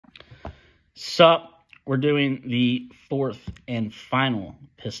Sup, we're doing the fourth and final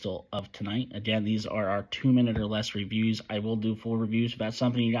pistol of tonight. Again, these are our 2-minute or less reviews. I will do full reviews if that's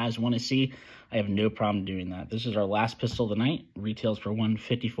something you guys want to see. I have no problem doing that. This is our last pistol of the night. Retails for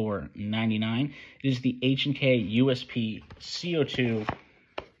 $154.99. It is the H&K USP CO2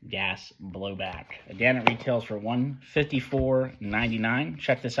 gas blowback. Again, it retails for $154.99.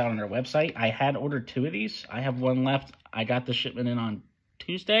 Check this out on our website. I had ordered 2 of these. I have 1 left. I got the shipment in on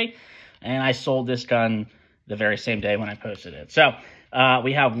Tuesday, and I sold this gun the very same day when I posted it. So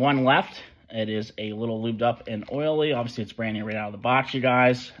we have 1 left. It is a little lubed up and oily. Obviously, it's brand new right out of the box, you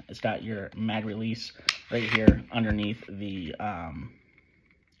guys. It's got your mag release right here underneath the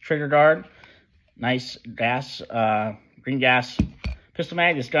trigger guard. Nice gas, green gas pistol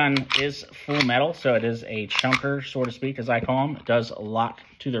mag. This gun is full metal, so it is a chunker, so to speak, as I call them. It does lock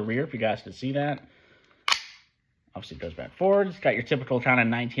to the rear, if you guys can see that. Obviously, it goes back forward. It's got your typical kind of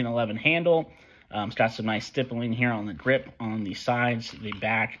 1911 handle. It's got some nice stippling here on the grip, on the sides, the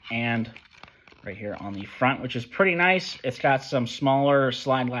back, and right here on the front, which is pretty nice. It's got some smaller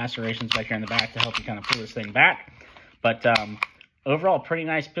slide lacerations back here in the back to help you kind of pull this thing back. But overall, pretty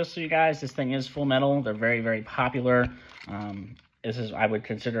nice pistol, you guys. This thing is full metal. They're very, very popular. This is, I would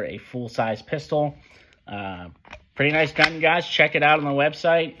consider, a full-size pistol. Pretty nice gun, you guys. Check it out on the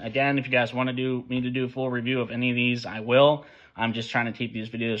website. Again, if you guys want me to do a full review of any of these, I will. I'm just trying to keep these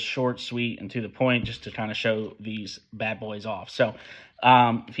videos short, sweet, and to the point, just to kind of show these bad boys off. So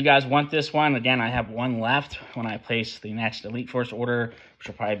if you guys want this one, again, I have 1 left. When I place the next Elite Force order, which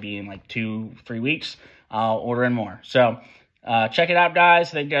will probably be in like 2-3 weeks, I'll order in more. So check it out,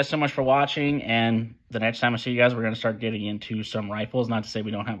 guys. Thank you guys so much for watching. And the next time I see you guys, we're going to start getting into some rifles. Not to say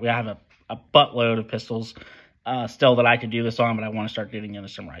we have a buttload of pistols still that I could do this on, but I want to start getting into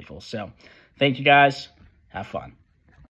some rifles. So thank you, guys. Have fun.